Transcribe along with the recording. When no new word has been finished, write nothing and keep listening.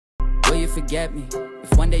will you forget me?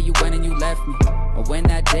 If one day you went and you left me, or when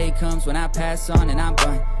that day comes when I pass on and I'm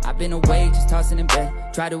gone. I've been away just tossing in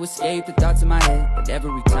bed, try to escape the thoughts in my head, but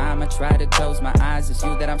every time I try to close my eyes, it's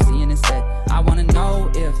you that I'm seeing instead. I wanna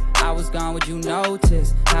know, if I was gone, would you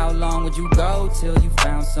notice? How long would you go till you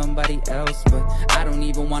found somebody else? But I don't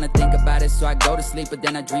even wanna think about it, so I go to sleep, but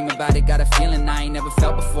then I dream about it. Got a feeling I ain't never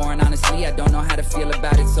felt before, and honestly I don't know how to feel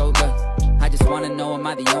about it. So look, I just wanna know, am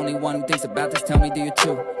I the only one who thinks about this? Tell me, do you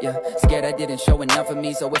too? Yeah, scared I didn't show enough of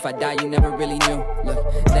me, so if I die you never really knew.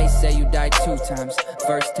 Look, they say you died 2 times.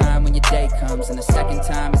 First time when your day comes, and the second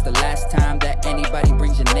time is the last time that anybody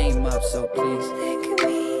brings your name up. So please